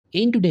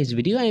In today's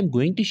video, I am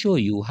going to show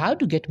you how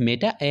to get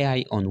Meta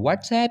AI on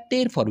WhatsApp.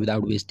 Therefore,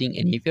 without wasting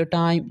any of your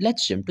time,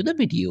 let's jump to the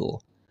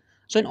video.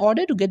 So in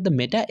order to get the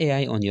Meta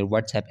AI on your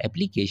WhatsApp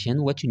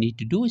application, what you need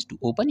to do is to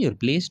open your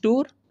Play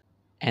Store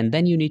and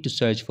then you need to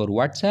search for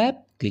WhatsApp,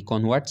 click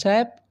on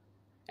WhatsApp,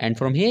 and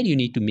from here you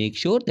need to make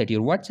sure that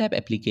your WhatsApp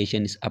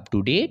application is up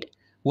to date.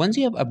 Once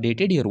you have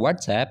updated your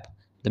WhatsApp,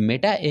 the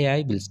Meta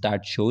AI will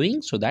start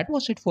showing. So that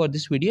was it for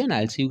this video and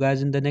I'll see you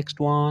guys in the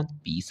next one.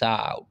 Peace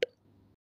out.